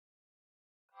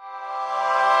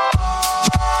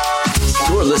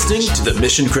You're listening to the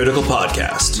Mission Critical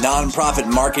Podcast.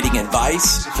 Nonprofit marketing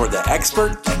advice for the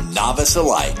expert and novice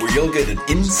alike. Where you'll get an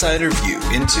insider view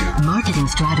into marketing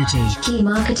strategy, key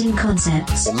marketing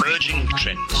concepts, emerging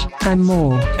trends, and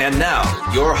more. And now,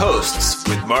 your hosts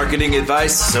with marketing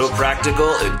advice so practical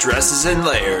it dresses in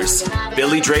layers,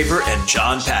 Billy Draper and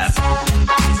John Patton.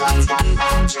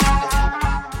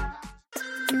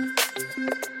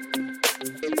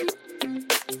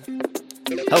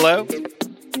 Hello.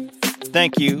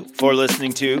 Thank you for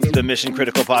listening to the Mission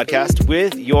Critical Podcast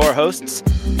with your hosts,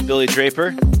 Billy Draper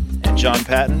and John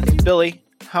Patton. Billy,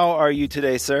 how are you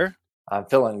today, sir? I'm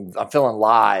feeling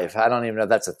live. I don't even know if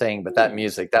that's a thing, but that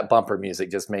music, that bumper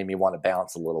music just made me want to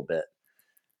bounce a little bit.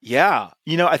 Yeah.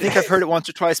 You know, I think I've heard it once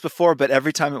or twice before, but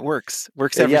every time it works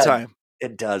every time.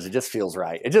 It does. It just feels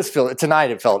right. Tonight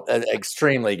it felt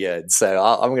extremely good. So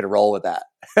I'm going to roll with that.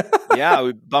 Yeah,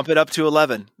 we bump it up to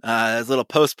 11. There's a little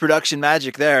post-production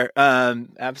magic there.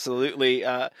 Absolutely.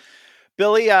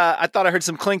 Billy, I thought I heard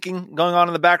some clinking going on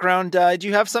in the background. Do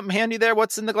you have something handy there?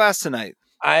 What's in the glass tonight?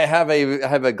 I have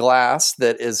a glass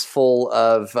that is full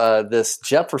of this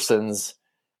Jefferson's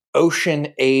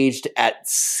Ocean Aged at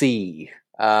Sea.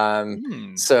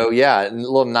 So yeah, a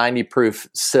little 90 proof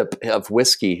sip of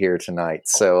whiskey here tonight.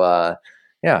 So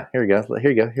yeah, here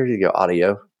you go.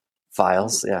 Audio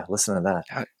files. Yeah. Listen to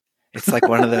that. It's like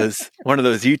one of those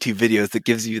YouTube videos that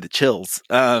gives you the chills.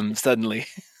 Suddenly.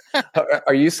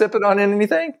 Are you sipping on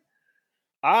anything?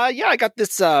 Yeah, I got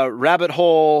this Rabbit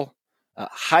Hole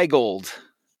High Gold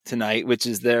tonight, which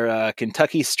is their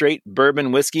Kentucky Straight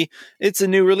Bourbon Whiskey. It's a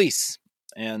new release.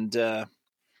 And,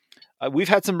 we've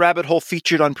had some Rabbit Hole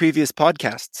featured on previous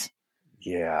podcasts.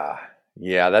 Yeah,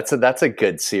 that's a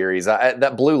good series.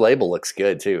 That blue label looks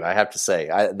good too. I have to say,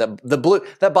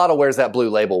 that bottle wears that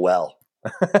blue label well.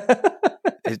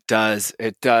 It does.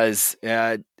 It's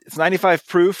 95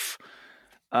 proof.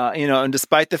 And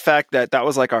despite the fact that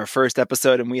was like our first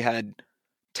episode, and we had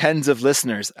tens of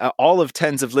listeners,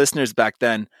 tens of listeners back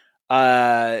then.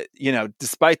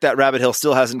 Despite that, Rabbit Hill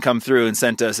still hasn't come through and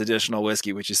sent us additional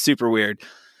whiskey, which is super weird.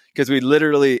 Because we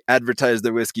literally advertised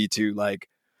the whiskey to like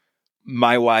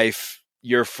my wife,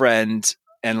 your friend,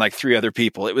 and like 3 other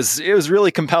people. It was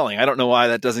really compelling. I don't know why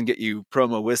that doesn't get you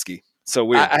promo whiskey. So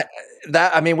weird.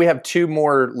 We have 2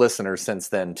 more listeners since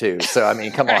then too. So I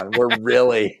mean, come on, we're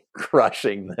really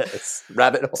crushing this.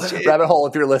 Rabbit Hole,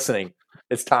 if you're listening,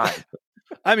 it's time.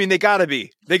 I mean, they gotta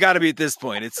be at this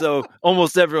point. It's so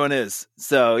almost everyone is.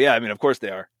 So yeah, I mean, of course they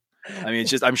are. I mean, it's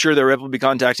just I'm sure they're able to be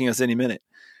contacting us any minute.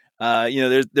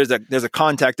 There's a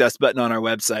contact us button on our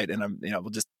website, and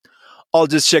I'll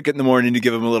just check it in the morning to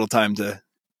give them a little time to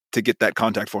get that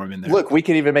contact form in there. Look, we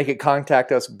could even make it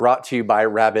contact us brought to you by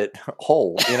Rabbit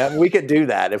Hole. We could do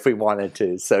that if we wanted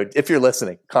to. So if you're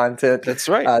listening, content, that's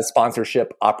right.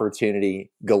 Sponsorship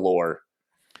opportunity galore.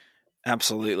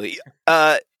 Absolutely.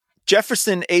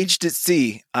 Jefferson Aged at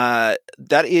Sea.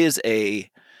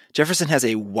 Jefferson has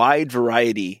a wide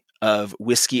variety of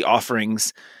whiskey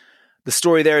offerings. The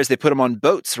story there is they put them on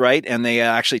boats, right? And they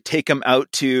actually take them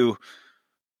out to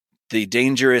the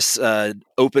dangerous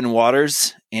open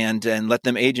waters and let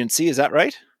them age in sea. Is that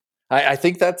right? I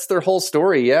think that's their whole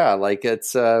story. Yeah. Like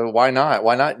it's, why not?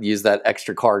 Why not use that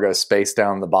extra cargo space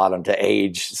down the bottom to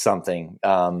age something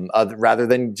rather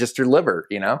than just your liver,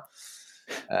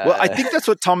 Well, I think that's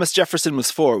what Thomas Jefferson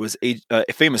was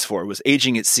famous for, was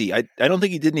aging at sea. I don't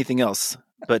think he did anything else,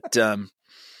 but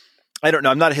I don't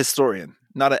know. I'm not a historian.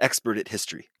 Not an expert at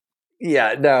history.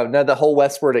 Yeah, no. The whole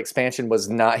westward expansion was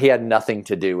not. He had nothing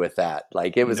to do with that.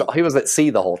 Like it was, no. He was at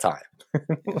sea the whole time.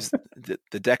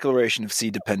 The Declaration of Sea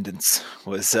Dependence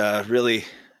was really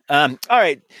all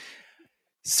right.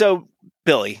 So,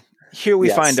 Billy, here we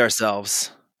find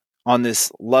ourselves on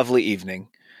this lovely evening,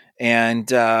 and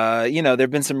there have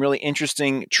been some really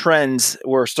interesting trends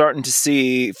we're starting to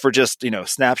see for just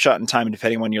snapshot in time, and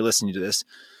depending on when you're listening to this,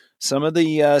 some of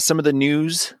the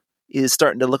news is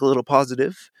starting to look a little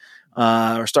positive.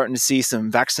 We're starting to see some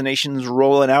vaccinations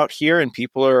rolling out here, and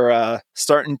people are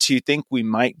starting to think we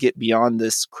might get beyond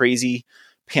this crazy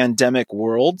pandemic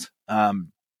world.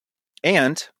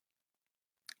 And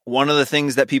one of the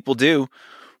things that people do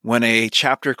when a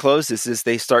chapter closes is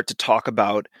they start to talk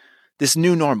about this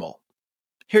new normal.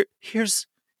 Here's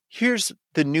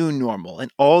the new normal, and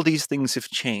all these things have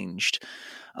changed.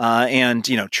 And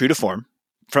true to form,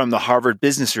 from the Harvard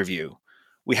Business Review,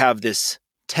 we have this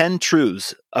 10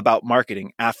 truths about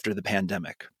marketing after the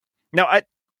pandemic. Now, I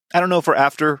don't know if we're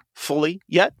after fully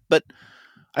yet, but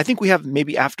I think we have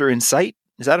maybe after in sight.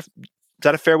 Is that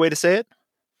a fair way to say it?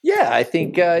 Yeah, I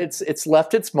think it's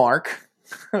left its mark.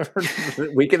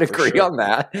 We can agree on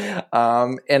that.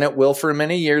 And it will for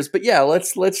many years. But yeah,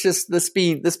 let's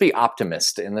be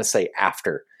optimist and let's say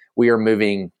after.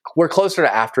 We're closer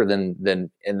to after than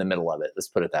in the middle of it. Let's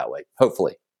put it that way.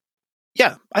 Hopefully.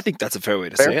 Yeah, I think that's a fair way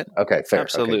to say it. Okay, fair.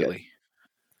 Absolutely. Okay,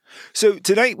 so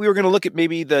tonight we were going to look at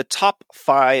maybe the top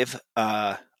 5.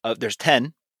 There's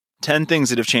 10 things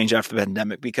that have changed after the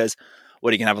pandemic, because what,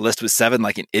 are you going to have a list with 7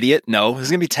 like an idiot? No, it's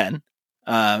going to be 10.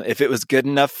 If it was good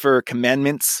enough for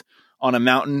commandments on a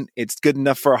mountain, it's good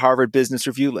enough for a Harvard Business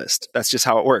Review list. That's just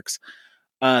how it works.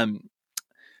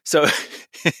 So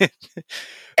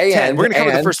we're going to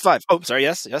cover the first 5. Oh, sorry.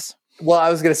 Yes. Well,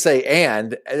 I was going to say,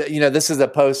 this is a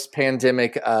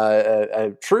post-pandemic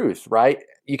truth, right?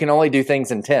 You can only do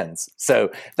things in 10s.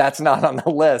 So that's not on the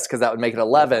list because that would make it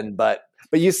 11. But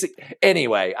you see,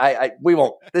 anyway, we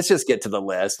won't. Let's just get to the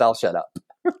list. I'll shut up.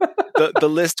 The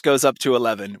list goes up to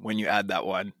 11 when you add that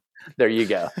one. There you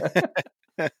go.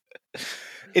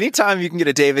 Anytime you can get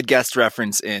a David Guest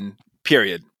reference in,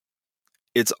 period,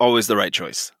 it's always the right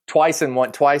choice. Twice in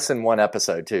one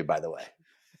episode too, by the way.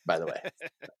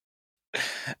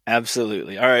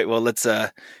 Absolutely. All right. Well, let's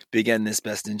begin this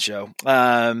Best in Show.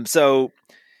 So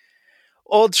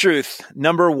old truth,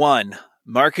 number 1,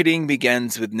 marketing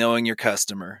begins with knowing your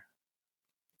customer.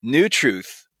 New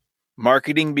truth,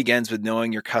 marketing begins with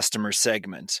knowing your customer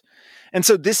segment. And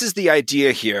so this is the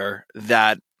idea here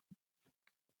that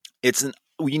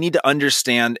you need to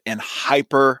understand and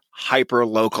hyper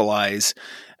localize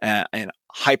and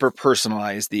hyper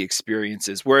personalize the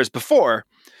experiences. Whereas before,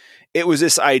 it was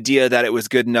this idea that it was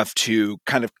good enough to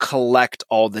kind of collect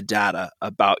all the data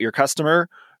about your customer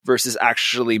versus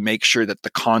actually make sure that the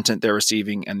content they're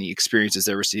receiving and the experiences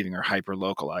they're receiving are hyper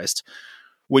localized.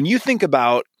 When you think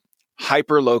about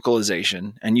hyper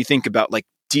localization and you think about like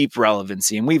deep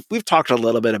relevancy, and we've talked a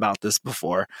little bit about this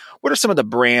before, what are some of the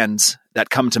brands that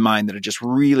come to mind that are just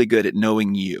really good at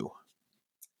knowing you?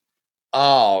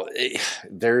 Oh,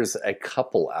 there's a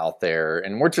couple out there,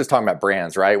 and we're just talking about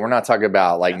brands, right? We're not talking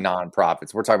about like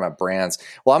nonprofits. We're talking about brands.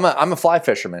 Well, I'm a fly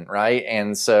fisherman, right?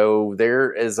 And so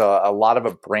there is a lot of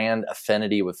a brand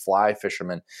affinity with fly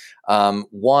fishermen.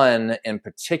 One in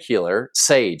particular,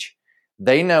 Sage.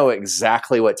 They know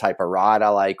exactly what type of rod I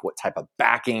like, what type of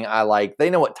backing I like. They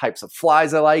know what types of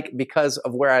flies I like because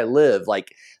of where I live.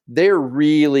 Like, they're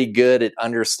really good at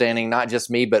understanding not just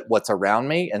me, but what's around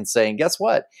me and saying, guess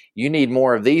what? You need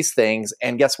more of these things.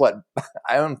 And guess what?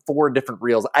 I own 4 different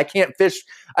reels. I can't fish.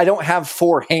 I don't have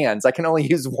 4 hands. I can only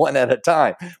use 1 at a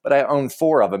time, but I own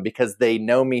 4 of them because they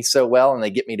know me so well and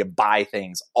they get me to buy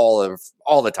things all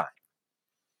the time.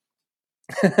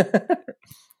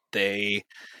 They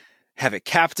have a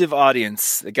captive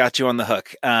audience that got you on the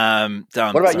hook. Dumb.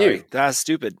 What about you? That's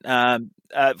stupid.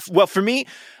 Well, for me,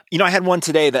 I had one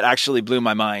today that actually blew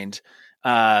my mind.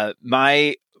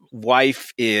 My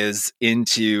wife is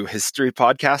into history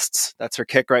podcasts. That's her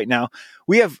kick right now.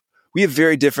 We have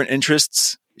very different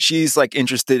interests. She's like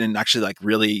interested in actually like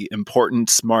really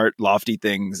important, smart, lofty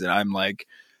things. And I'm like,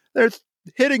 they're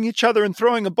hitting each other and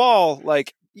throwing a ball.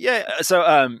 Like, yeah.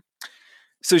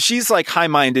 So she's like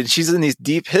high-minded. She's in these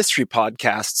deep history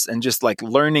podcasts and just like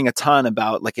learning a ton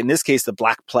about, like in this case, the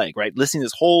Black Plague, right? Listening to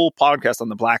this whole podcast on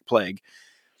the Black Plague.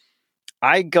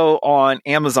 I go on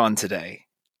Amazon today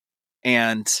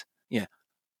and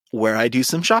where I do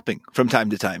some shopping from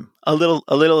time to time, a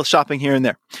little shopping here and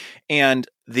there. And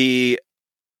the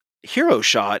hero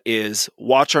shot is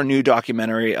watch our new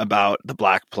documentary about the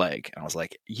Black Plague. And I was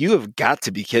like, you have got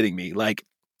to be kidding me. Like,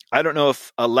 I don't know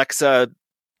if Alexa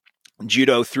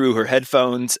judo through her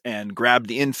headphones and grabbed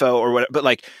the info or whatever, but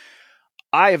like,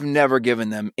 I have never given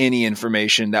them any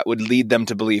information that would lead them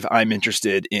to believe I'm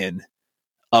interested in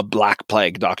a Black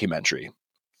Plague documentary,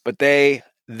 but they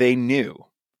knew.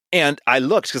 And I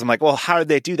looked because I'm like, well, how did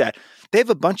they do that? They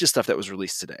have a bunch of stuff that was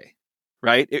released today,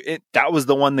 right? That was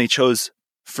the one they chose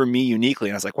for me uniquely.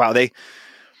 And I was like, wow, they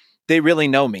really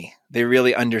know me. They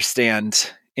really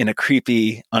understand in a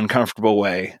creepy, uncomfortable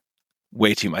way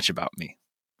too much about me.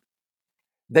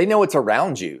 They know what's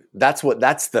around you. That's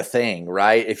the thing,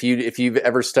 right? If you've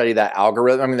ever studied that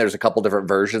algorithm, I mean, there's a couple different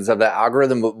versions of that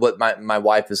algorithm, but what my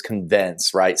wife is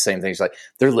convinced, right? Same thing. She's like,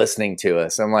 they're listening to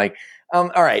us. I'm like, all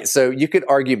right. So you could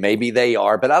argue maybe they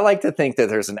are, but I like to think that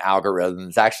there's an algorithm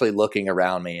that's actually looking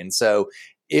around me. And so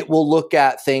it will look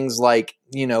at things like,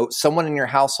 someone in your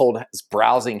household has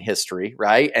browsing history,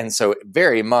 right? And so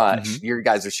very much your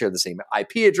guys are sharing the same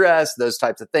IP address, those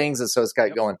types of things. And so it's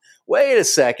got going, wait a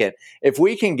second, if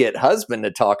we can get husband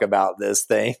to talk about this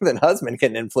thing, then husband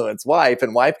can influence wife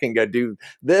and wife can go do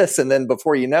this. And then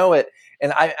before you know it,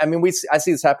 and I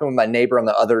see this happen with my neighbor on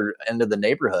the other end of the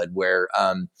neighborhood where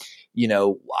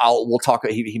we'll talk.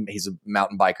 He's a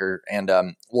mountain biker, and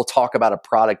we'll talk about a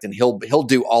product, and he'll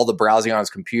do all the browsing on his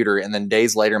computer, and then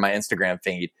days later, my Instagram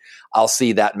feed, I'll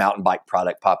see that mountain bike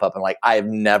product pop up, and like, I have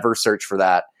never searched for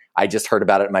that. I just heard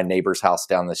about it at my neighbor's house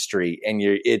down the street, and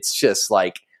it's just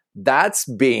like, that's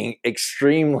being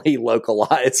extremely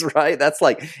localized, right? That's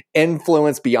like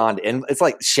influence beyond. It's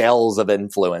like shells of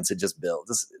influence it just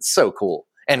builds. It's so cool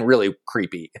and really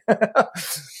creepy.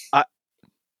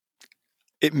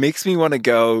 It makes me want to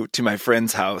go to my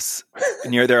friend's house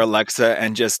near their Alexa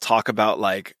and just talk about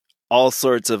like all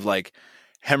sorts of like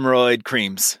hemorrhoid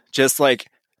creams. Just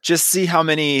see how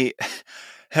many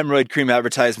hemorrhoid cream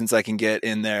advertisements I can get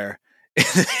in their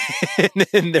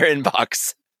in their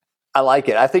inbox. I like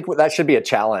it. I think that should be a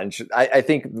challenge. I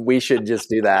think we should just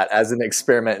do that as an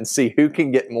experiment and see who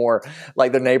can get more.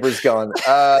 Like the neighbors going,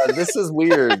 "This is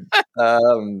weird." I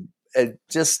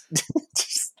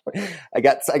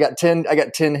got 10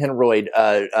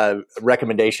 hemorrhoid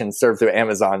recommendations served through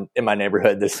Amazon in my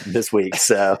neighborhood this week.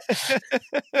 So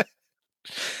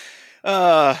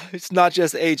it's not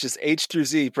just H, it's H through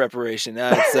Z preparation.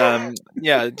 It's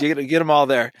you get them all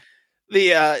there.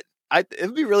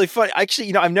 It'd be really funny.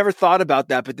 Actually, I've never thought about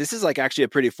that, but this is like actually a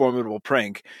pretty formidable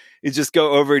prank. You just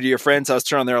go over to your friend's house,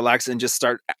 turn on their Alexa, and just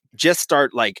start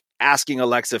like asking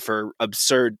Alexa for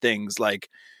absurd things. Like,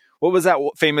 what was that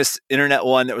famous internet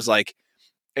one that was like,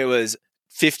 it was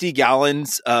 50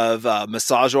 gallons of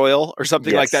massage oil or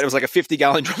something like that. It was like a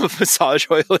 50-gallon drum of massage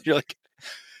oil. And you're like,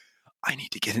 I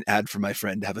need to get an ad for my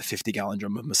friend to have a 50-gallon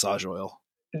drum of massage oil.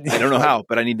 I don't know how,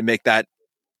 but I need to make that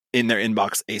in their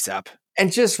inbox ASAP. And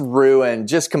just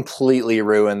completely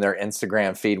ruin their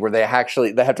Instagram feed where they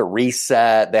have to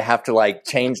reset. They have to like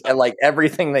change like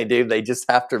everything they do. They just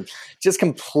have to just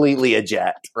completely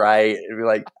eject, right? It'd be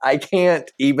like, I can't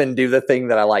even do the thing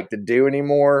that I like to do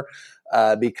anymore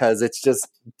because it's just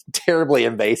terribly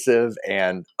invasive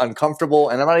and uncomfortable.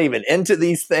 And I'm not even into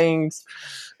these things.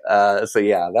 So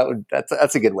yeah,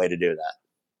 that's a good way to do that.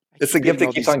 It's a gift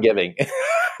that keeps on giving.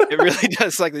 It really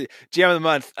does. Like the jam of the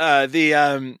month. I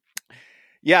think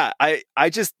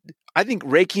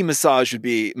Reiki massage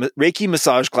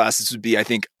classes would be, I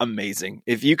think, amazing.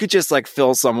 If you could just like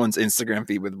fill someone's Instagram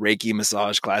feed with Reiki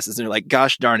massage classes and you're like,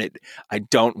 gosh darn it, I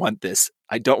don't want this.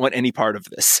 I don't want any part of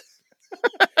this.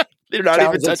 They're not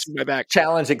even touching my back.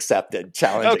 Challenge accepted.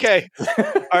 Okay.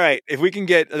 All right. If we can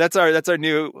get, that's our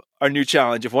new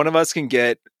challenge. If one of us can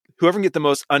get, whoever can get the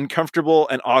most uncomfortable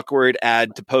and awkward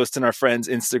ad to post in our friend's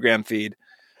Instagram feed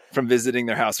from visiting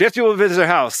their house. We have people to visit their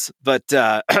house, but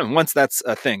once that's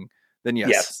a thing, then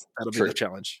yes, that'll be the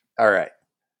challenge. All right.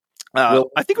 I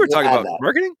think we're talking about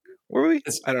marketing. Were we?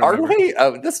 I don't know.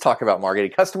 Let's talk about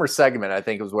marketing. Customer segment, I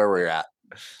think, was where we were at.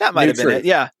 That might have been it.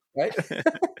 Yeah. Right.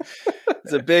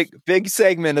 It's a big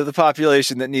segment of the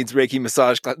population that needs Reiki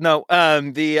massage class. No,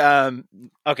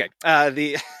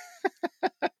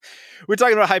 we're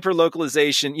talking about hyper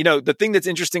localization. The thing that's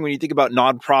interesting when you think about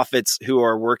nonprofits who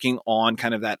are working on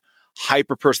kind of that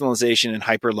hyper personalization and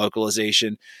hyper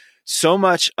localization, so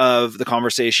much of the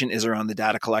conversation is around the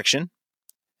data collection,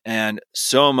 and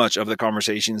so much of the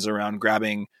conversation is around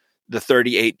grabbing the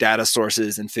 38 data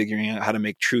sources and figuring out how to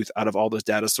make truth out of all those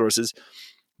data sources.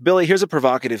 Billy, here's a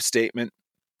provocative statement.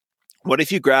 What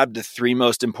if you grabbed the 3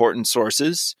 most important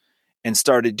sources and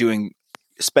started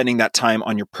spending that time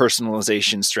on your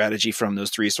personalization strategy from those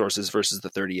 3 sources versus the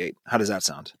 38? How does that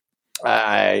sound?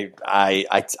 I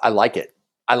like it.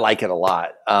 I like it a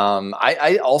lot.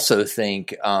 I also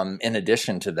think, in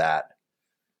addition to that,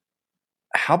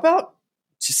 how about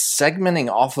just segmenting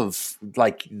off of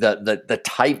like the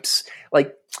types?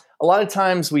 Like a lot of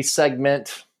times we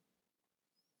segment.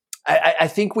 I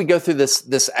think we go through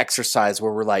this exercise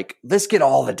where we're like, let's get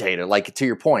all the data, like to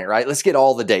your point, right? Let's get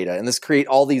all the data and let's create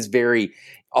all these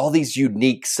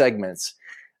unique segments.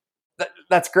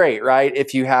 That's great, right?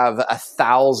 If you have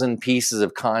 1,000 pieces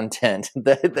of content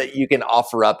that you can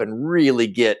offer up and really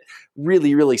get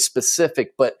really, really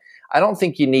specific, but I don't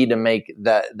think you need to make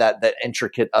that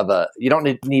intricate you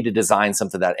don't need to design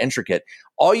something that intricate.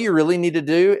 All you really need to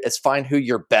do is find who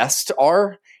your best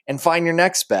are and find your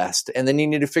next best. And then you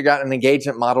need to figure out an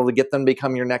engagement model to get them to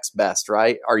become your next best,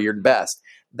 right? Or your best.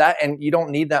 And you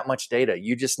don't need that much data.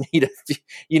 You just need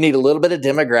a little bit of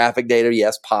demographic data,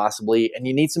 yes, possibly, and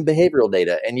you need some behavioral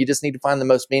data, and you just need to find the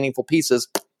most meaningful pieces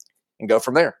and go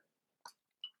from there.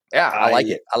 Yeah, I like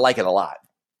it. I like it a lot.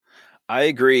 I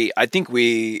agree. I think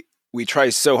we try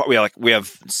so hard. We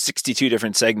have 62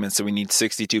 different segments, so we need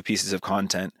 62 pieces of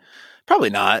content. Probably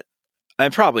not.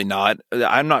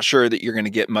 I'm not sure that you're going to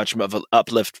get much of an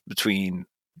uplift between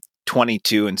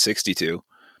 22 and 62.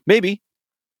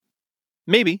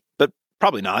 Maybe, but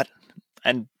probably not.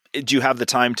 And do you have the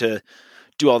time to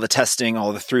do all the testing,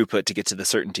 all the throughput to get to the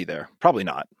certainty there? Probably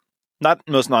not. Not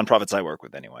most nonprofits I work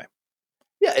with anyway.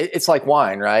 Yeah, it's like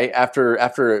wine, right? After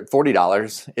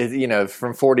 $40,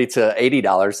 from $40 to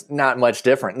 $80, not much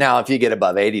different. Now, if you get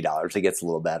above $80, it gets a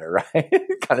little better, right?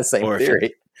 Kind of same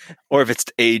theory. Or if it's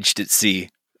aged at sea,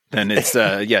 then it's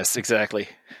yes, exactly.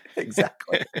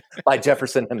 Exactly. By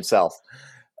Jefferson himself.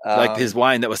 Like his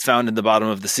wine that was found in the bottom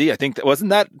of the sea. I think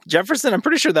wasn't that Jefferson? I'm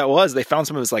pretty sure that was. They found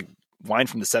some of his like wine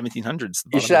from the 1700s.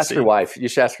 You should ask your wife. You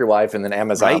should ask your wife, and then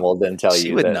Amazon will then tell you.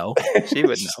 She would know. She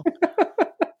would know.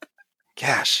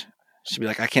 Gosh, she'd be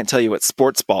like, I can't tell you what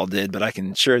sports ball did, but I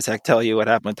can sure as heck tell you what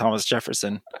happened with Thomas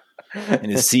Jefferson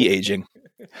and his sea aging.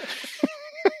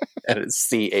 And his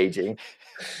sea aging.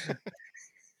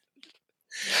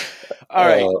 All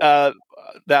right.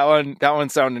 That one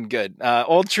sounded good.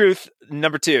 Old truth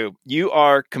number 2, you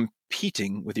are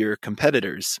competing with your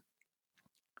competitors.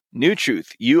 New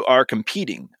truth, you are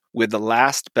competing with the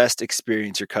last best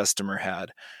experience your customer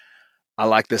had. I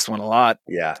like this one a lot.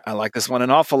 Yeah. I like this one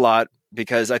an awful lot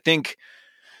because I think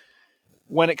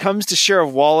when it comes to share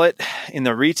of wallet in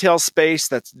the retail space,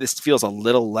 this feels a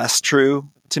little less true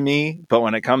to me. But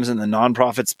when it comes in the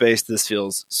nonprofit space, this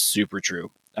feels super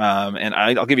true. And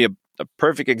I'll give you a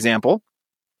perfect example.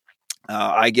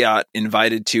 I got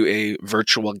invited to a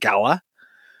virtual gala,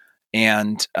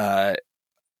 and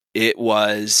it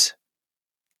was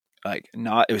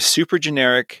it was super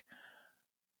generic.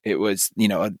 It was,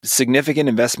 a significant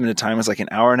investment of time. It was like an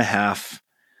hour and a half,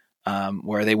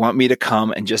 where they want me to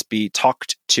come and just be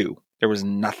talked to. There was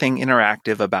nothing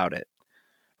interactive about it.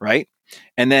 Right.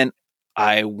 And then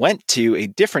I went to a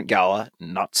different gala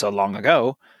not so long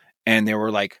ago, and there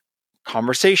were like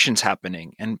conversations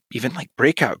happening and even like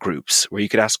breakout groups where you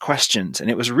could ask questions.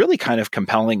 And it was really kind of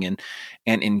compelling and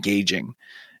engaging.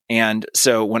 And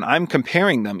so when I'm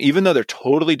comparing them, even though they're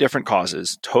totally different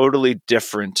causes, totally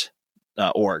different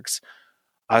orgs,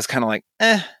 I was kind of like,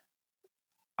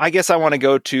 I guess I want to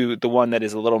go to the one that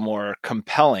is a little more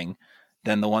compelling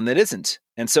than the one that isn't.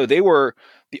 And so the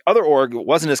other org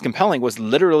wasn't as compelling, was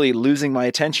literally losing my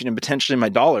attention and potentially my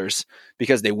dollars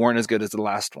because they weren't as good as the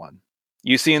last one.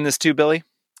 You seeing this too, Billy?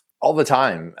 All the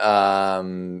time.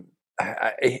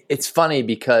 It's funny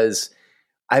because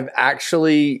I've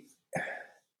actually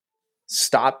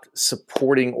stopped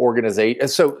supporting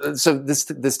organizations. So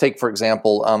this take, for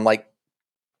example,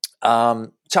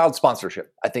 child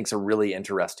sponsorship, I think is a really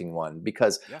interesting one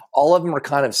because all of them are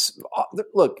kind of,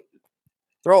 look,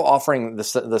 they're all offering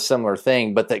the similar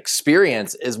thing, but the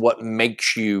experience is what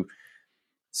makes you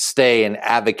stay and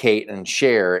advocate and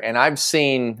share. And I've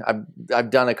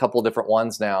done a couple of different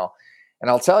ones now, and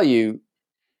I'll tell you,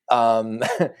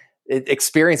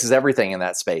 experience is everything in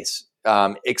that space.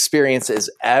 Experience is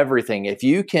everything. If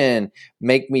you can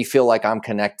make me feel like I'm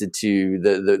connected to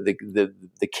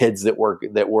the kids that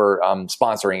we're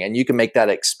sponsoring, and you can make that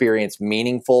experience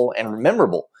meaningful and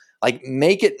memorable, like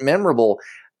make it memorable.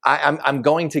 I'm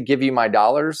going to give you my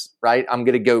dollars, right? I'm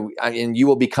going to go, and you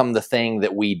will become the thing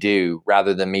that we do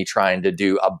rather than me trying to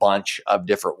do a bunch of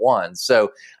different ones.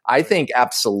 So I think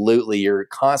absolutely you're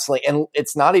constantly, and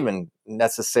it's not even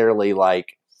necessarily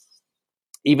like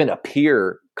even a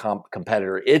peer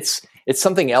competitor. It's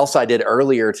something else I did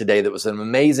earlier today that was an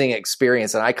amazing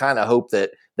experience. And I kind of hope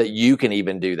that you can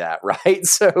even do that, right?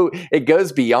 So it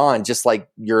goes beyond just like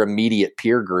your immediate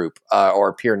peer group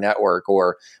or peer network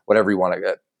or whatever you want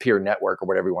to peer network or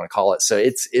whatever you want to call it. So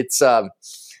it's tough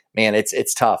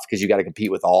because you got to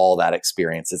compete with all that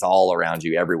experience. It's all around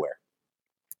you everywhere.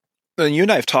 Well, you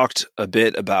and I have talked a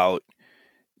bit about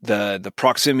the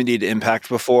proximity to impact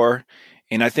before.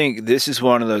 And I think this is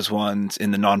one of those ones in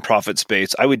the nonprofit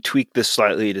space. I would tweak this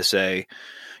slightly to say,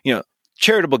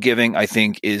 charitable giving, I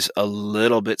think, is a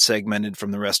little bit segmented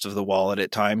from the rest of the wallet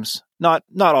at times. Not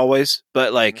always,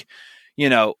 but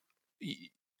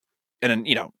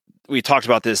we talked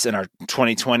about this in our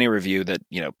 2020 review that,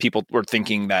 people were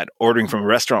thinking that ordering from a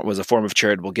restaurant was a form of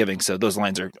charitable giving. So those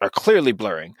lines are clearly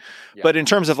blurring. Yeah. But in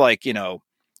terms of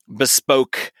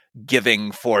bespoke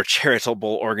giving for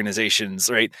charitable organizations,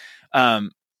 right?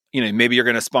 Maybe you're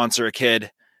going to sponsor a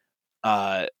kid,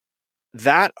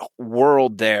 that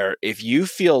world there, if you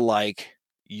feel like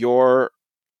your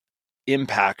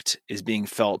impact is being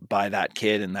felt by that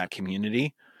kid in that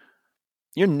community,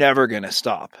 you're never going to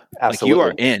stop. Absolutely.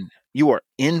 Like you are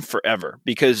in forever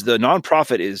because the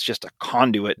nonprofit is just a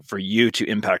conduit for you to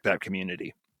impact that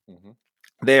community. Mm-hmm.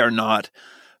 They are not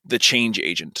the change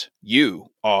agent. You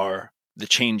are the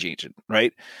change agent,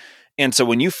 right? And so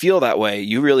when you feel that way,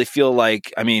 you really feel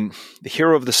like, the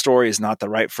hero of the story is not the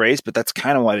right phrase, but that's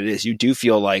kind of what it is. You do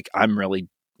feel like I'm really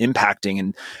impacting,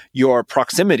 and your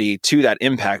proximity to that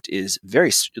impact is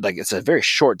it's a very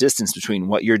short distance between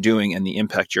what you're doing and the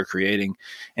impact you're creating.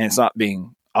 And it's not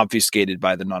being obfuscated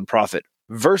by the nonprofit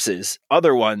versus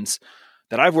other ones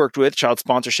that I've worked with, child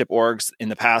sponsorship orgs in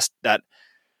the past that,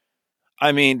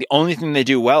 I mean, the only thing they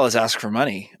do well is ask for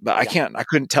money, but I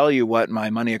couldn't tell you what my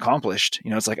money accomplished.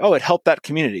 It's like, oh, it helped that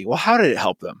community. Well, how did it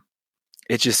help them?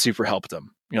 It just super helped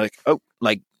them. You're like, oh,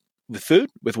 like with food,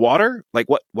 with water, like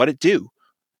what it do?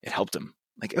 It helped them.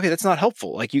 Like, okay, that's not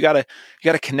helpful. Like you gotta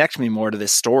connect me more to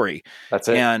this story. That's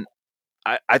it. And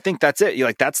I think that's it.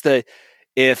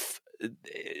 If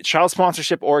child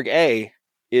sponsorship org A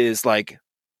is like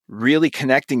really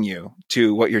connecting you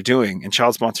to what you're doing and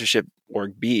child sponsorship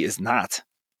org B is not,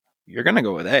 you're going to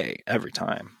go with A every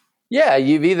time. Yeah.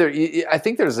 I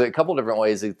think there's a couple different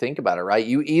ways to think about it, right?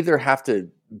 You either have to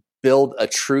build a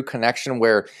true connection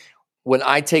where when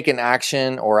I take an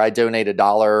action or I donate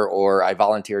 $1 or I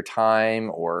volunteer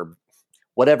time or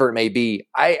whatever it may be,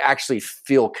 I actually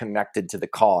feel connected to the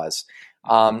cause,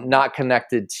 not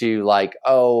connected to like,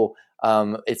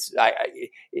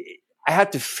 I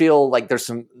have to feel like there's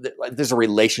a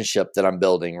relationship that I'm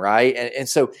building, right? And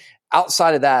so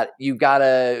outside of that, if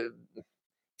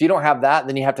you don't have that,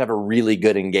 then you have to have a really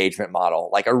good engagement model,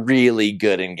 like a really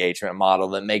good engagement model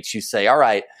that makes you say, all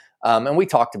right, and we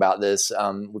talked about this.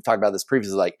 We've talked about this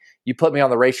previously. Like, you put me on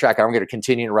the racetrack, I'm going to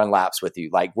continue to run laps with you.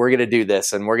 Like, we're going to do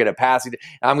this, and we're going to pass it.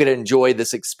 I'm going to enjoy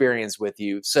this experience with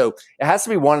you. So it has to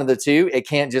be one of the two. It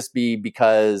can't just be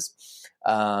because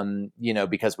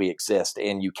we exist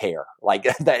and you care. Like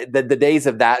the days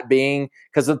of that being,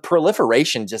 because of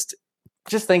proliferation, just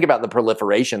think about the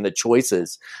proliferation, the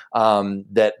choices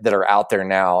that are out there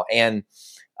now. And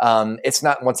it's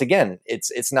not, once again,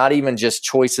 it's not even just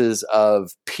choices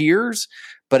of peers,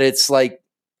 but it's like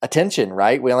attention,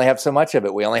 right? We only have so much of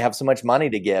it. We only have so much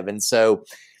money to give. And so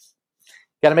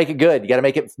you got to make it good. You got to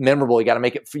make it memorable. You got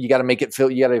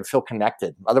to feel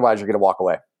connected. Otherwise you're going to walk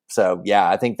away. So yeah,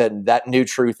 I think that new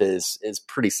truth is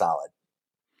pretty solid.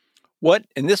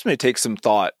 And this may take some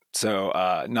thought. So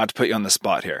not to put you on the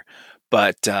spot here,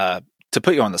 but to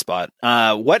put you on the spot,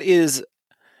 what is,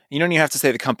 you don't even have to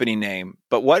say the company name,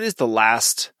 but what is the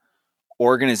last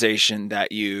organization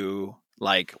that you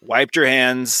like wiped your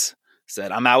hands,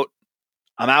 said, I'm out,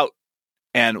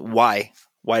 and why?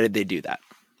 Why did they do that?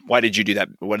 Why did you do that?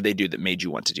 What did they do that made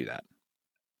you want to do that?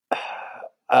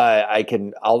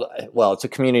 It's a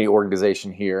community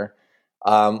organization here.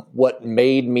 What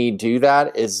made me do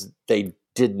that is they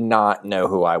did not know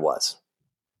who I was.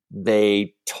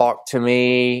 They talked to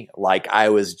me like I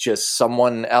was just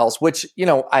someone else, which,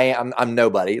 I'm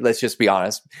nobody. Let's just be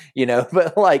honest,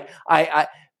 but like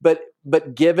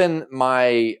but given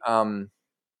my,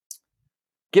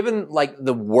 given like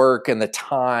the work and the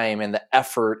time and the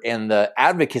effort and the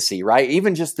advocacy, right?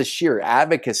 Even just the sheer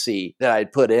advocacy that I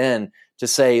put in to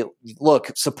say,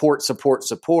 look, support,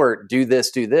 do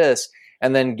this,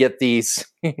 and then get these,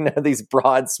 these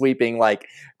broad sweeping like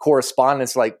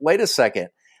correspondence, like, wait a second,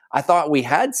 I thought we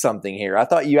had something here. I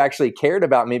thought you actually cared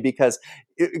about me because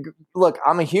look,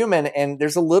 I'm a human and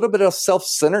there's a little bit of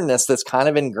self-centeredness that's kind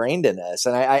of ingrained in us.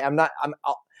 And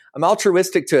I'm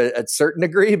altruistic to a certain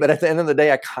degree, but at the end of the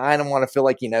day, I kind of want to feel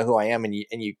like you know who I am and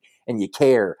you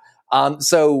care.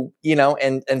 So,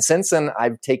 and since then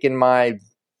I've taken my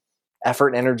effort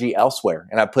and energy elsewhere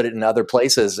and I put it in other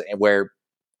places where,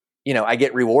 I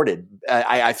get rewarded.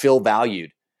 I feel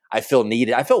valued. I feel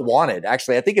needed. I feel wanted.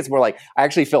 Actually, I think it's more like I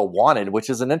actually feel wanted, which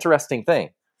is an interesting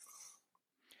thing.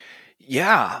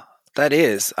 Yeah, that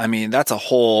is. That's a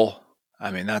whole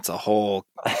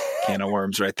can of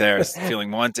worms right there.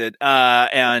 Feeling wanted,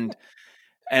 and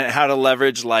how to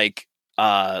leverage like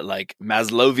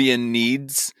Maslowian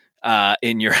needs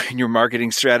in your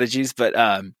marketing strategies. But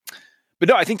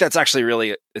no, I think that's actually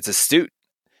really, it's astute.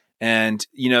 And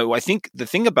I think the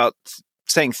thing about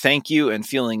saying thank you and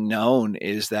feeling known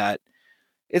is that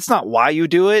it's not why you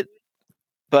do it,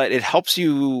 but it helps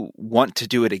you want to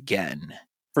do it again.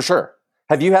 For sure.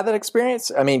 Have you had that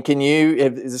experience?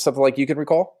 Is this something like you can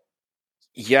recall?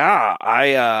 Yeah,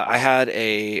 I had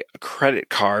a credit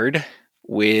card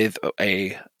with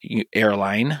a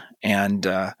airline, and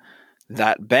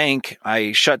that bank,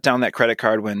 I shut down that credit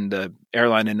card when the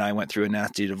airline and I went through a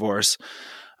nasty divorce.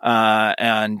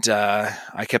 And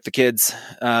I kept the kids,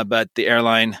 but the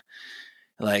airline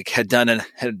had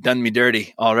done me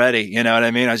dirty already. You know what I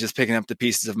mean? I was just picking up the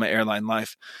pieces of my airline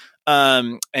life.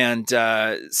 So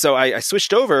I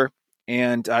switched over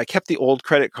and I kept the old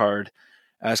credit card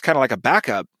as kind of like a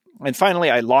backup. And finally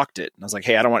I locked it. And I was like,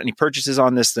 hey, I don't want any purchases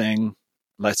on this thing.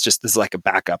 This is like a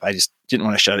backup. I just didn't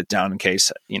want to shut it down in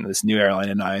case, this new airline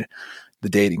and I the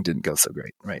dating didn't go so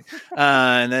great, right?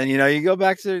 And then you go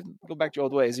back to your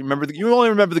old ways. You only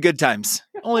remember the good times.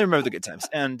 Only remember the good times.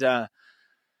 And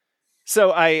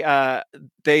so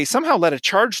they somehow let a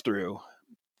charge through,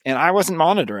 and I wasn't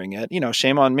monitoring it.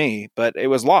 Shame on me, but it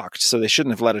was locked, so they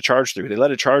shouldn't have let a charge through. They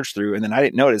let a charge through, and then I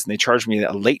didn't notice, and they charged me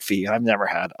a late fee. I've never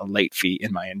had a late fee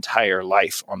in my entire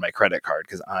life on my credit card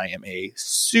because I am a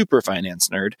super finance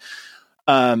nerd.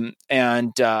 And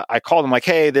I called them like,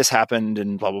 hey, this happened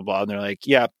and blah, blah, blah. And they're like,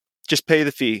 yeah, just pay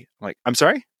the fee. I'm like, I'm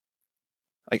sorry?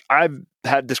 Like, I've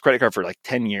had this credit card for like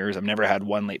 10 years. I've never had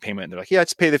one late payment. And they're like, yeah,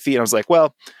 just pay the fee. And I was like,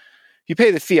 well, if you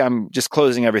pay the fee, I'm just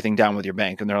closing everything down with your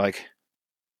bank. And they're like,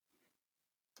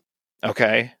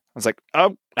 okay. I was like,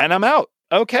 oh, and I'm out.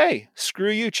 Okay.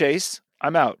 Screw you, Chase.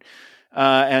 I'm out.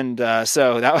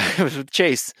 So that was with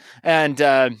Chase.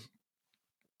 And,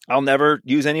 I'll never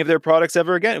use any of their products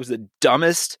ever again. It was the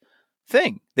dumbest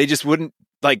thing. They just wouldn't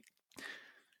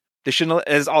they shouldn't,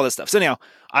 as all this stuff. So anyhow,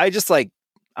 I just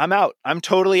I'm out. I'm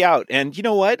totally out. And you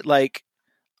know what? I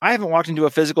haven't walked into a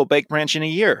physical bank branch in a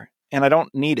year, and I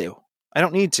don't need to. I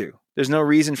don't need to. There's no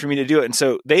reason for me to do it. And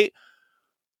so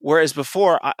whereas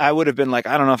before I would have been like,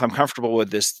 I don't know if I'm comfortable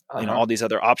with this, all these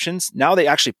other options. Now they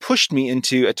actually pushed me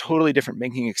into a totally different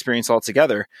banking experience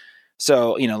altogether.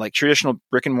 So, traditional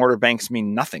brick and mortar banks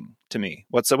mean nothing to me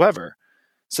whatsoever.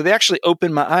 So they actually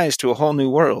opened my eyes to a whole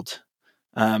new world.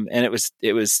 And it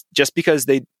was just because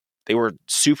they were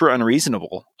super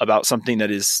unreasonable about something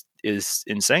that is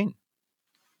insane.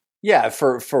 Yeah.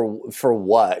 For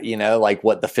what,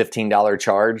 what the $15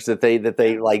 charge that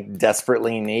they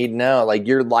desperately need? No,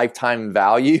 your lifetime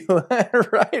value,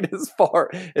 right,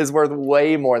 is worth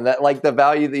way more than that. The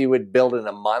value that you would build in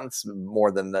a month's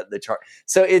more than the charge.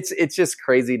 So it's just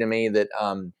crazy to me that,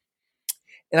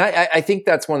 and I think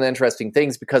that's one of the interesting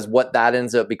things, because what that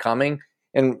ends up becoming,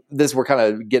 and this, we're kind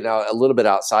of getting out a little bit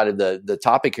outside of the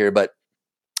topic here, but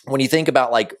when you think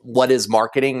about what is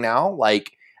marketing now,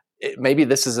 maybe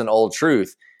this is an old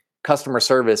truth. Customer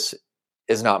service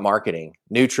is not marketing.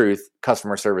 New truth,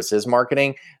 customer service is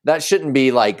marketing. That shouldn't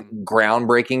be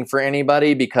groundbreaking for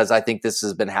anybody, because I think this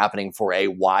has been happening for a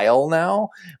while now.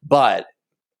 But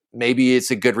maybe it's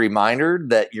a good reminder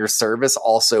that your service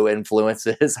also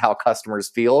influences how customers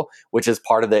feel, which is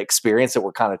part of the experience that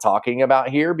we're kind of talking about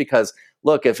here. Because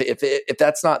look, if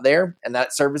that's not there and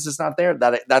that service is not there,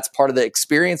 that's part of the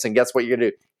experience. And guess what you're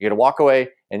going to do? You're going to walk away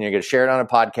and you're going to share it on a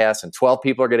podcast, and 12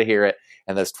 people are going to hear it.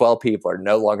 And those 12 people are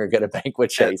no longer going to bank with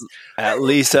Chase. At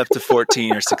least up to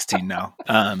 14 or 16 now.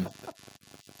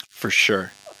 For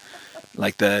sure.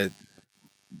 The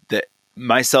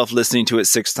myself listening to it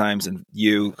 6 times, and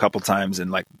you a couple times,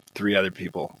 and 3 other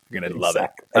people are going to love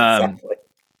it. Exactly.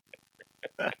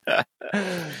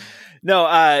 No,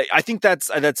 I think that's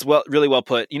really well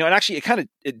put. And actually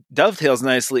it dovetails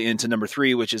nicely into number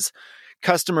 3, which is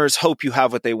customers hope you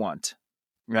have what they want,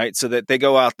 right? So that they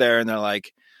go out there and they're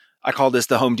like, I call this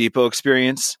the Home Depot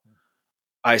experience.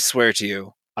 I swear to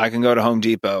you, I can go to Home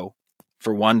Depot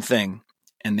for one thing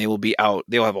and they will be out.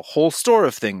 They'll have a whole store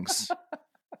of things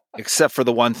except for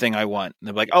the one thing I want. And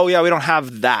they're like, oh yeah, we don't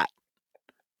have that.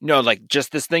 No,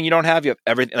 just this thing you don't have. You have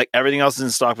everything, everything else is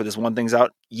in stock, but this one thing's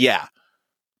out. Yeah.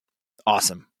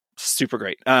 Awesome. Super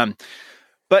great.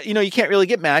 But you can't really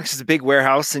get mad because it's a big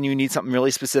warehouse and you need something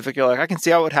really specific. You're like, I can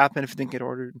see how it would happen if it didn't get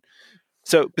ordered.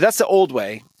 So, but that's the old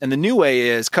way. And the new way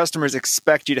is customers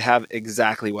expect you to have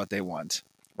exactly what they want,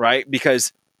 right?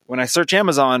 Because when I search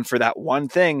Amazon for that one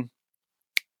thing,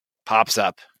 pops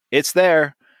up, it's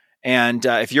there. And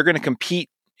if you're going to compete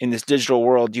in this digital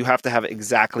world, you have to have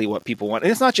exactly what people want.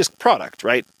 And it's not just product,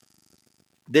 right?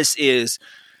 This is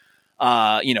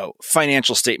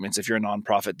financial statements. If you're a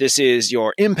nonprofit, this is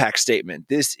your impact statement.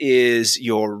 This is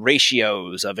your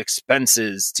ratios of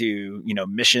expenses to,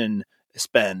 mission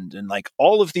spend, and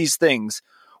all of these things,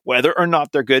 whether or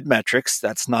not they're good metrics,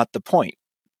 that's not the point.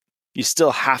 You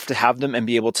still have to have them and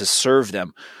be able to serve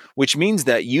them, which means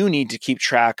that you need to keep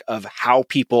track of how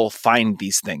people find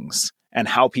these things and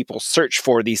how people search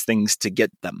for these things to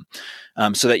get them,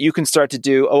 so that you can start to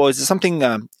do, is it something,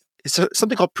 it's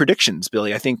something called predictions,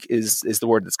 Billy, I think is the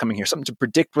word that's coming here. Something to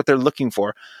predict what they're looking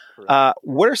for.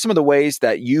 What are some of the ways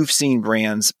that you've seen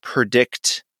brands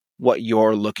predict what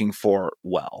you're looking for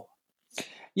well?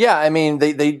 Yeah, I mean,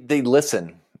 they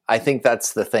listen. I think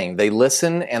that's the thing. They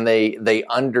listen and they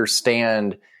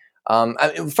understand.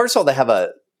 First of all, they have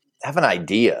an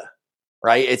idea,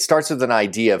 right? It starts with an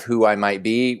idea of who I might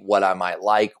be, what I might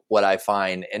like, what I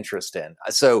find interest in.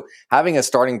 So having a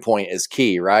starting point is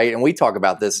key, right? And we talk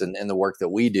about this in the work that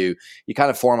we do. You kind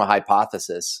of form a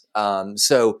hypothesis.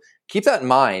 So keep that in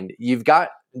mind. You've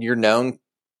got your known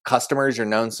customers, your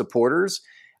known supporters.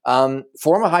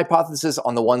 Form a hypothesis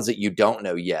on the ones that you don't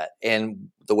know yet. And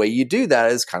the way you do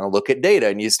that is kind of look at data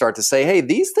and you start to say, hey,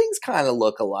 these things kind of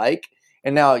look alike.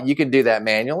 And now you can do that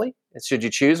manually, should you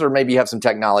choose, or maybe you have some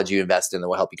technology you invest in that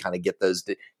will help you kind of get those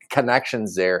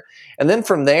connections there. And then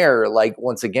from there, like,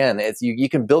 once again, it's you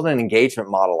can build an engagement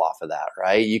model off of that,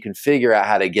 right? You can figure out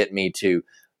how to get me to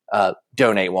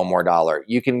donate $1 more.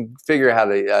 You can figure out how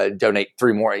to donate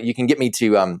 3 more. You can get me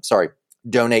to,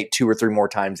 donate 2 or 3 more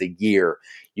times a year.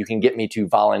 You can get me to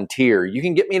volunteer. You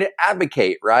can get me to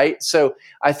advocate, right? So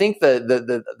I think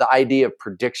the idea of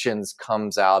predictions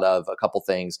comes out of a couple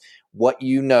things: what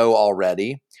you know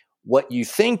already, what you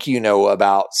think you know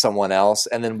about someone else,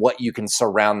 and then what you can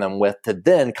surround them with to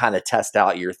then kind of test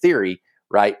out your theory,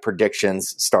 right?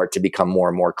 Predictions start to become more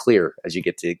and more clear as you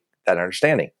get to that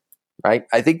understanding, right?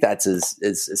 I think that's as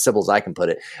simple as I can put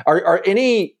it. Are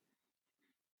any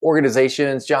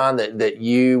organizations, John, that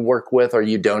you work with or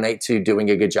you donate to doing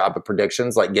a good job of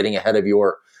predictions, like getting ahead of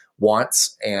your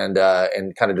wants and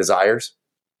kind of desires?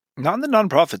 Not in the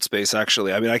nonprofit space,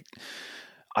 actually. I mean,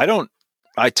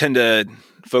 I tend to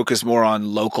focus more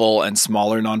on local and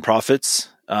smaller nonprofits,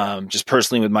 just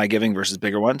personally with my giving versus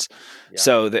bigger ones. Yeah.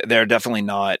 So they're definitely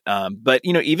not. But,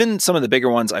 even some of the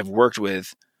bigger ones I've worked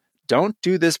with don't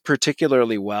do this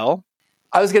particularly well.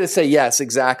 I was going to say, yes,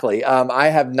 exactly. I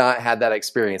have not had that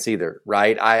experience either,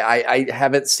 right? I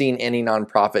haven't seen any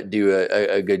nonprofit do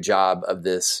a good job of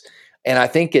this. And I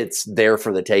think it's there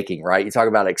for the taking, right? You talk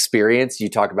about experience, you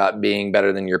talk about being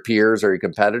better than your peers or your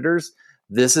competitors.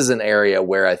 This is an area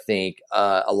where I think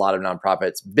a lot of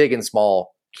nonprofits, big and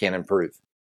small, can improve.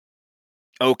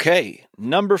 Okay,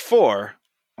 number 4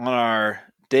 on our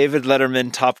David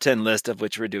Letterman top 10 list, of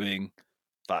which we're doing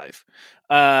 5.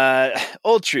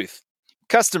 Old truth.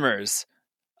 Customers.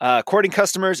 Courting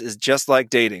customers is just like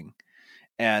dating.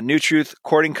 And new truth,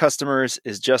 courting customers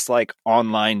is just like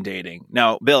online dating.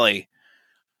 Now, Billy,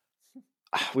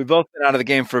 we've both been out of the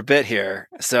game for a bit here,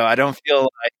 so I don't feel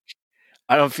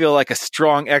like a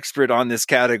strong expert on this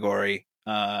category.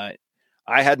 I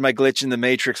had my glitch in the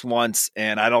Matrix once,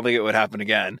 and I don't think it would happen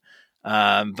again.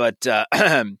 But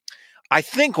I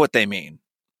think what they mean,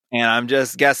 and I'm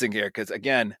just guessing here because,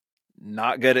 again,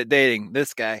 not good at dating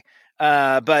this guy.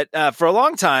 But for a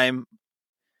long time,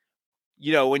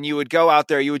 when you would go out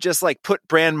there, you would just like put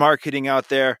brand marketing out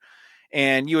there,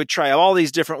 and you would try all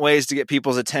these different ways to get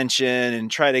people's attention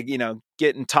and try to,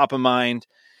 get in top of mind.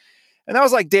 And that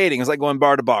was like dating. It was like going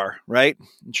bar to bar, right?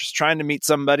 Just trying to meet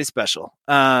somebody special.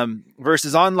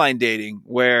 Versus online dating,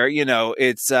 where,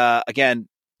 it's, again,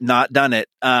 not done it.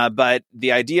 But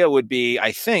the idea would be,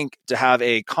 I think, to have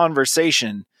a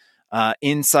conversation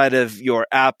inside of your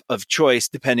app of choice,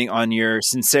 depending on your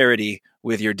sincerity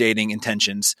with your dating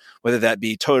intentions, whether that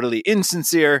be totally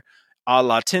insincere, a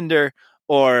la Tinder,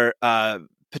 or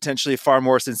potentially far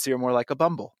more sincere, more like a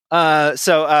Bumble.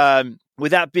 So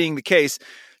with that being the case,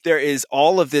 there is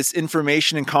all of this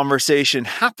information and conversation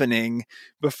happening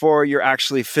before you're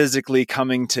actually physically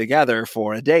coming together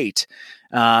for a date,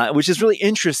 which is really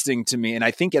interesting to me. And I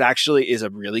think it actually is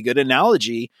a really good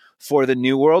analogy for the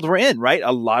new world we're in, right?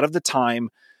 A lot of the time,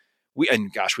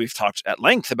 we've talked at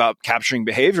length about capturing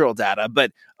behavioral data,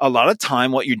 but a lot of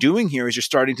time what you're doing here is you're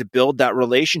starting to build that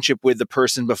relationship with the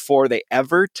person before they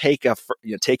ever take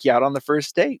you out on the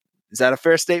first date. Is that a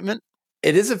fair statement?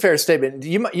 It is a fair statement.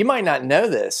 You might not know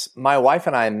this. My wife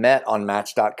and I met on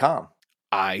Match.com.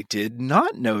 I did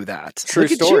not know that. True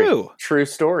Look story. At you. True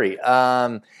story.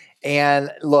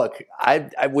 And look,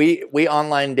 we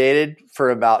online dated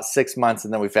for about 6 months,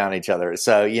 and then we found each other.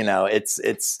 So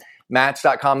it's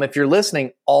Match.com. If you're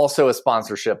listening, also a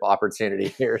sponsorship opportunity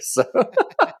here. So,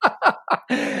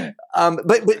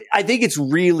 but I think it's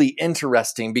really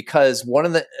interesting because one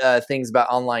of the things about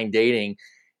online dating,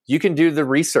 you can do the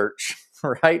research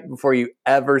right before you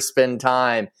ever spend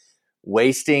time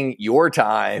wasting your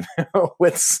time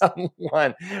with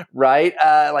someone, right?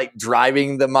 Like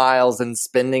driving the miles and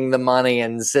spending the money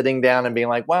and sitting down and being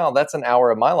like, wow, that's an hour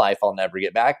of my life I'll never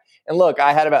get back. And look,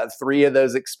 I had about 3 of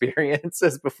those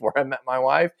experiences before I met my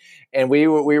wife. And we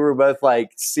were both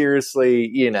like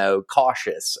seriously,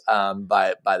 cautious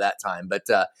by that time. But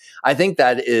I think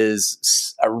that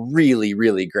is a really,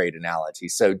 really great analogy.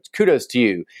 So kudos to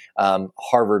you,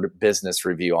 Harvard Business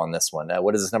Review on this one.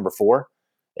 What is this, number 4?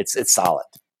 It's solid.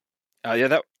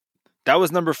 Yeah, that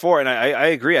was number 4, and I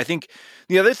agree. I think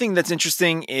the other thing that's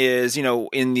interesting is,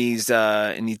 in these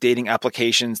dating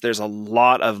applications, there's a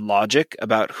lot of logic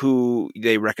about who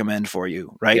they recommend for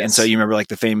you, right? Yes. And so you remember like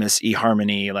the famous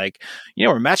eHarmony, like,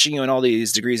 we're matching you in all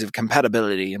these degrees of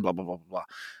compatibility and blah blah blah blah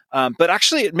blah. But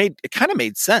actually, it kind of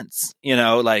made sense,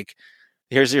 like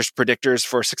here's your predictors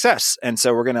for success. And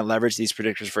so we're going to leverage these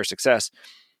predictors for success.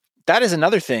 That is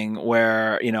another thing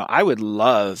where, I would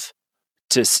love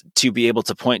to be able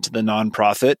to point to the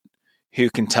nonprofit who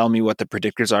can tell me what the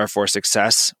predictors are for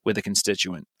success with a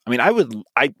constituent. I mean,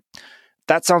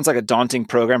 that sounds like a daunting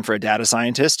program for a data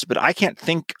scientist, but I can't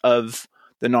think of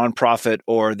the nonprofit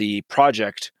or the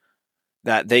project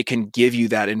that they can give you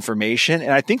that information.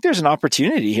 And I think there's an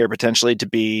opportunity here potentially to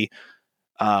be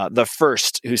the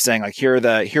first who's saying, like, here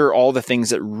are all the things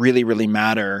that really, really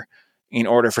matter in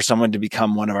order for someone to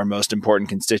become one of our most important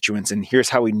constituents. And here's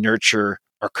how we nurture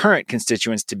our current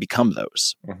constituents to become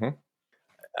those. Mm-hmm.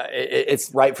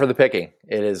 It's ripe for the picking.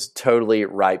 It is totally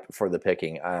ripe for the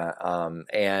picking.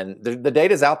 And the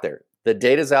data's out there. The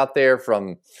data's out there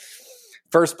from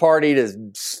first party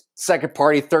to second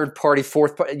party, third party,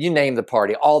 fourth party, you name the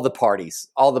party, all the parties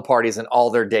and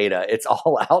all their data. It's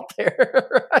all out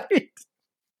there, right?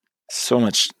 So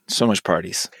much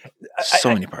parties,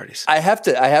 many parties. I have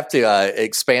to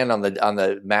expand on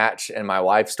the Match and my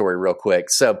wife story real quick.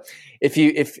 So if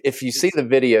you see the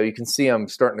video, you can see I'm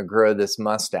starting to grow this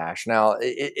mustache. Now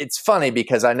it's funny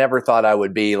because I never thought I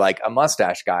would be like a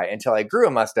mustache guy until I grew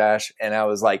a mustache, and I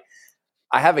was like,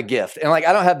 I have a gift, and like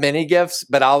I don't have many gifts,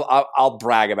 but I'll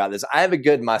brag about this. I have a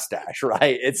good mustache,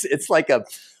 right? It's like a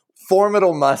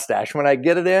formidable mustache. When I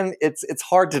get it in, it's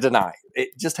hard to deny. It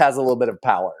just has a little bit of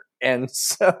power. And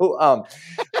so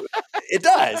it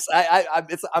does.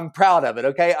 I'm proud of it.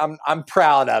 Okay, I'm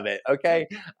proud of it. Okay.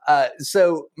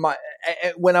 So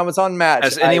when I was on Match,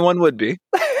 as anyone would be,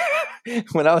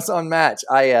 when I was on Match,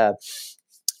 I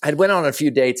went on a few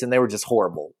dates and they were just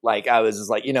horrible. Like I was just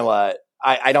like, you know what?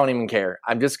 I don't even care.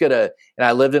 I'm just gonna. And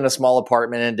I lived in a small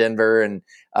apartment in Denver, and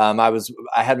I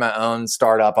had my own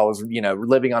startup. I was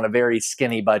living on a very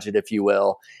skinny budget, if you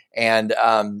will, and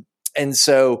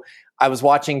so I was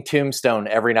watching Tombstone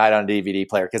every night on a DVD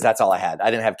player because that's all I had. I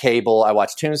didn't have cable. I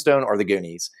watched Tombstone or The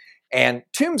Goonies. And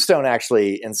Tombstone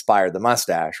actually inspired the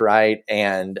mustache, right?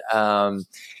 And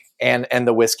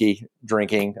the whiskey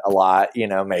drinking a lot,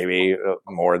 maybe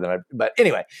more than but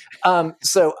anyway.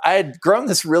 So I had grown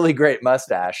this really great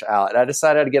mustache out, and I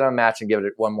decided to get on Match and give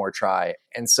it one more try.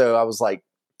 And so I was like,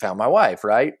 found my wife,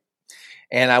 right?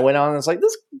 And I went on and was like,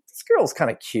 this girl's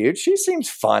kind of cute. She seems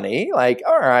funny. Like,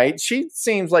 all right. She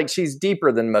seems like she's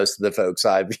deeper than most of the folks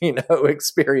I've,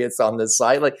 experienced on this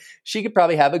site. Like she could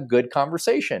probably have a good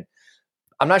conversation.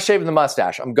 I'm not shaving the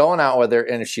mustache. I'm going out with her.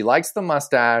 And if she likes the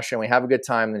mustache and we have a good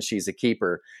time, then she's a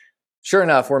keeper. Sure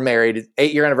enough, we're married.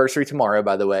 8-year anniversary tomorrow,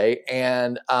 by the way.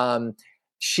 And I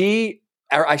shave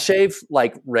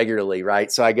like regularly, right?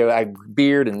 So I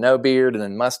beard and no beard and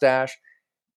then mustache.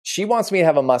 She wants me to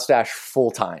have a mustache full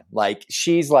time. Like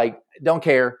she's like, don't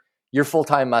care, you're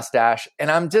full-time mustache. And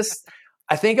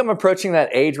I think I'm approaching that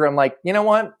age where I'm like, you know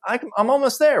what? I'm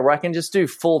almost there where I can just do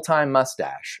full-time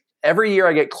mustache. Every year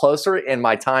I get closer and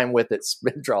my time with it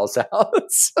draws out.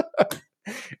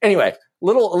 Anyway, a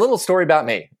little story about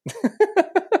me.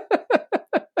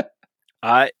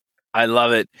 I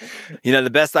love it. The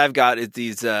best I've got is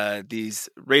these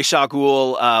Ra's al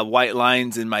Ghul white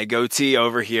lines in my goatee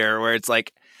over here, where it's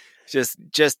like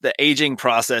just the aging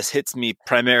process hits me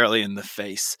primarily in the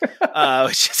face,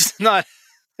 which is not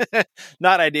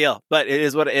ideal, but it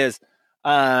is what it is.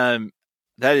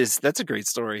 That's a great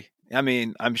story. I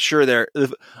mean, I'm sure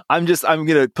I'm going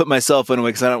to put my cell phone away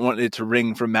because I don't want it to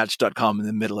ring from Match.com in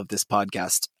the middle of this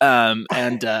podcast.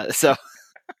 So.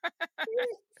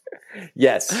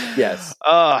 Yes.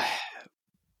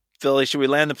 Philly, should we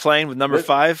land the plane with number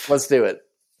 5? Let's do it.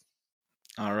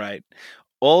 All right.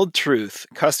 Old truth.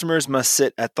 Customers must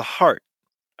sit at the heart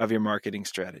of your marketing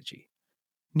strategy.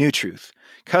 New truth.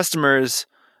 Customers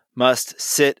must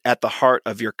sit at the heart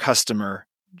of your customer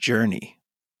journey.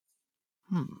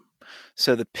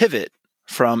 So the pivot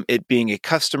from it being a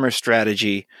customer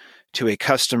strategy to a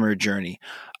customer journey.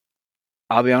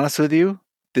 I'll be honest with you.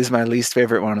 This is my least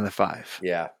favorite one of the 5.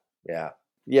 Yeah.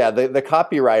 The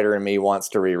copywriter in me wants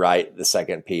to rewrite the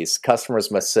second piece. Customers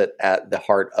must sit at the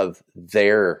heart of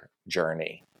their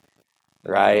journey,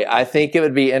 right? I think it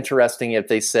would be interesting if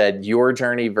they said your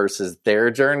journey versus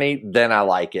their journey. Then I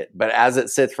like it. But as it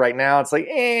sits right now, it's like,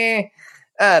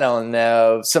 I don't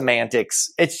know.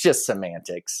 Semantics. It's just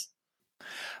semantics.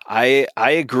 I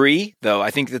agree, though.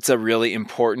 I think that's a really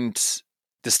important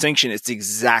distinction. It's the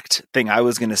exact thing I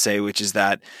was going to say, which is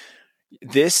that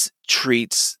this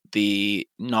treats the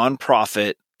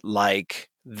nonprofit like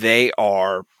they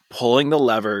are pulling the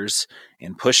levers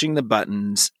and pushing the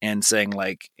buttons and saying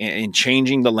like, and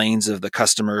changing the lanes of the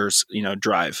customer's,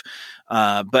 drive.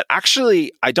 But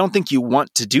actually, I don't think you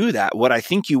want to do that. What I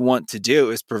think you want to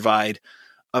do is provide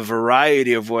a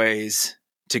variety of ways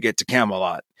to get to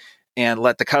Camelot, and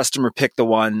let the customer pick the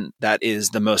one that is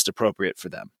the most appropriate for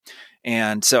them.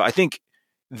 And so I think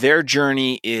their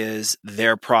journey is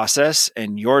their process,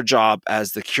 and your job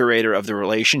as the curator of the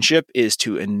relationship is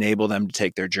to enable them to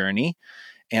take their journey.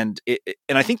 And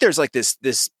I think there's like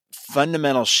this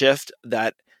fundamental shift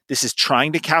that this is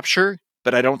trying to capture,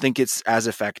 but I don't think it's as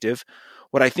effective.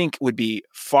 What I think would be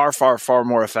far, far, far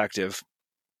more effective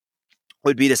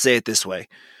would be to say it this way.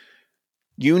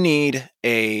 You need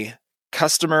a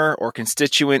customer or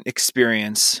constituent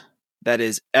experience that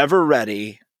is ever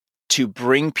ready to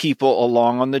bring people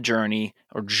along on the journey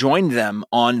or join them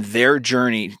on their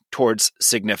journey towards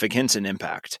significance and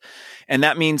impact. And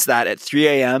that means that at 3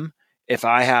 a.m., if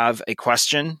I have a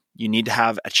question, you need to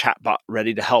have a chatbot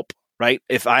ready to help, right?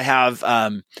 If I have,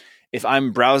 if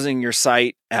I'm browsing your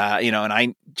site, and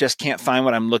I just can't find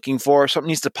what I'm looking for, something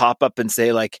needs to pop up and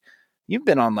say like, you've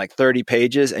been on like 30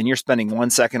 pages and you're spending 1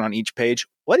 second on each page.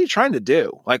 What are you trying to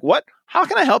do? Like how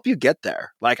can I help you get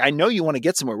there? Like, I know you want to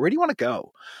get somewhere. Where do you want to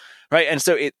go? Right. And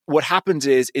so what happens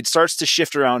is it starts to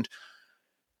shift around.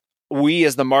 We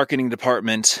as the marketing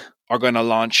department are going to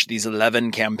launch these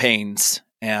 11 campaigns.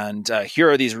 And here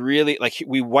are these really, like,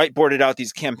 we whiteboarded out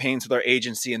these campaigns with our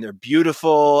agency, and they're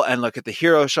beautiful, and look at the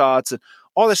hero shots and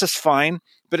all this is fine.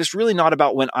 But it's really not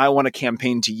about when I want to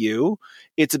campaign to you.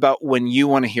 It's about when you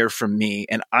want to hear from me.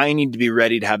 And I need to be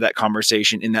ready to have that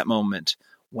conversation in that moment,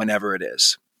 whenever it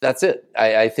is. That's it.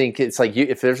 I think it's like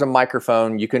if there's a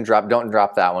microphone, you can don't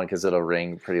drop that one because it'll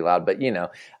ring pretty loud. But,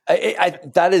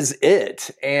 that is it.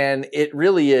 And it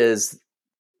really is,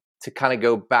 to kind of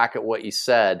go back at what you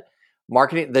said,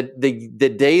 marketing, the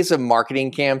days of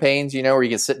marketing campaigns, where you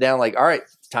can sit down like, all right,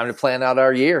 it's time to plan out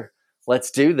our year.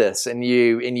 Let's do this. And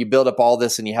you build up all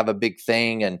this and you have a big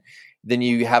thing. And then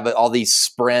you have all these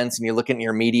sprints and you're looking at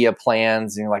your media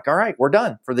plans and you're like, all right, we're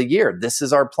done for the year. This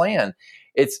is our plan.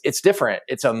 It's different.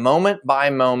 It's a moment by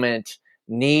moment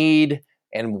need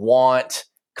and want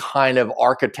kind of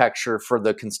architecture for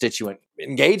the constituent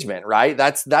engagement, right?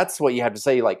 That's what you have to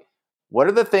say. Like, what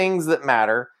are the things that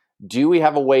matter? Do we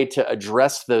have a way to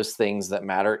address those things that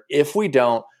matter? If we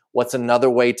don't, what's another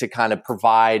way to kind of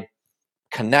provide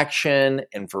connection,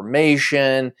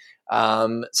 information,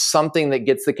 something that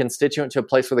gets the constituent to a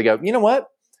place where they go, you know what?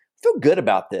 I feel good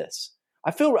about this. I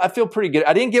feel pretty good.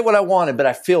 I didn't get what I wanted, but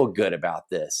I feel good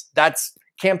about this.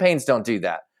 Campaigns don't do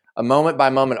that. A moment by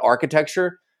moment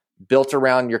architecture built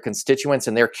around your constituents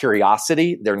and their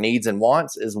curiosity, their needs and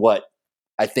wants is what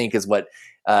I think is what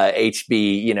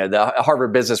HB, the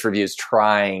Harvard Business Review is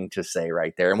trying to say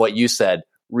right there. And what you said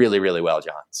really, really well,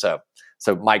 John. So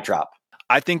mic drop.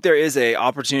 I think there is a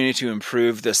opportunity to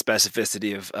improve the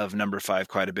specificity of number 5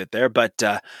 quite a bit there, but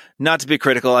not to be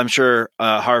critical. I'm sure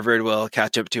Harvard will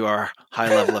catch up to our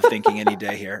high level of thinking any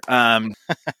day here.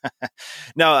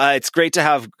 It's great to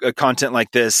have content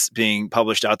like this being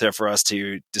published out there for us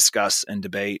to discuss and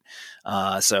debate.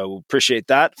 So appreciate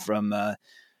that from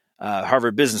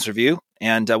Harvard Business Review,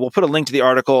 and we'll put a link to the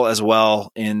article as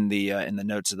well in the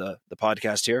notes of the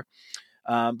podcast here.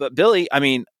 But Billy,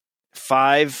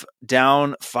 5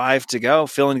 down, 5 to go.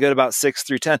 Feeling good about 6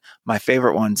 through 10. My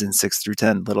favorite ones in 6 through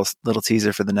 10. Little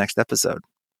teaser for the next episode.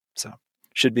 So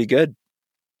should be good.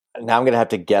 Now I'm going to have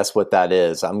to guess what that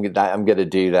is. I'm going to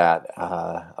do that.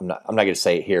 I'm not going to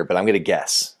say it here, but I'm going to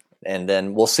guess, and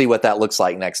then we'll see what that looks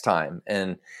like next time.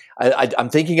 And I'm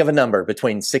thinking of a number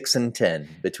between 6 and 10.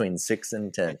 Between 6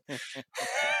 and 10.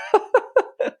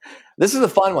 This is a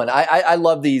fun one. I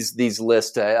love these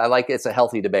lists. I like it's a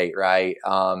healthy debate, right?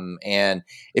 And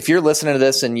if you're listening to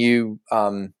this and you,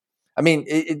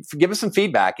 give us some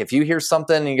feedback. If you hear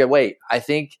something and you go, wait, I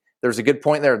think there's a good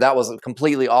point there. That was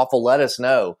completely awful. Let us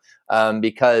know.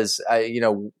 Because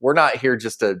we're not here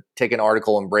just to take an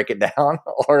article and break it down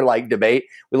or like debate.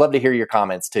 We love to hear your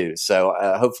comments too. So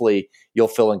hopefully you'll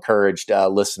feel encouraged,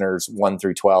 listeners 1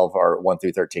 through 12 or 1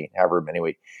 through 13, however many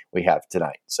we have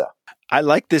tonight. So I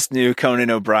like this new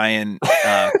Conan O'Brien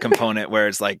component where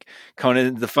it's like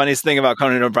Conan. The funniest thing about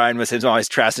Conan O'Brien was him always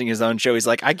trashing his own show. He's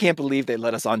like, I can't believe they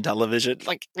let us on television.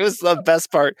 Like, it was the best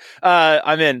part.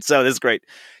 I'm in. So this is great.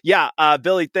 Yeah.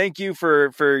 Billy, thank you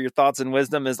for your thoughts and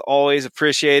wisdom. As always,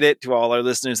 appreciate it. To all our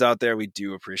listeners out there, we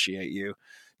do appreciate you.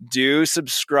 Do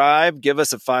subscribe, give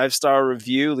us a 5-star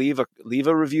review, leave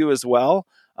a review as well.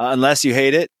 Unless you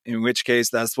hate it, in which case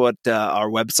that's what our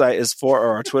website is for,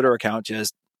 or our Twitter account.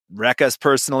 Just wreck us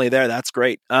personally there. That's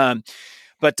great.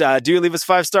 But do leave us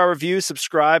a 5-star review,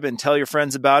 subscribe, and tell your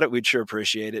friends about it. We'd sure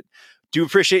appreciate it. Do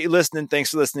appreciate you listening.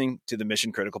 Thanks for listening to the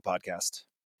Mission Critical Podcast.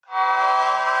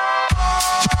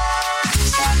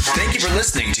 Thank you for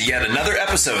listening to yet another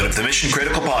episode of the Mission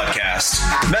Critical Podcast.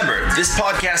 Remember, this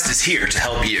podcast is here to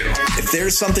help you. If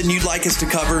there's something you'd like us to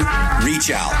cover,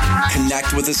 reach out.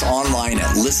 Connect with us online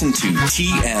at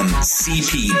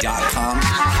listentotmcp.com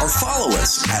or follow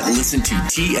us at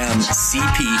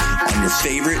listentotmcp on your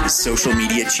favorite social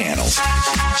media channels.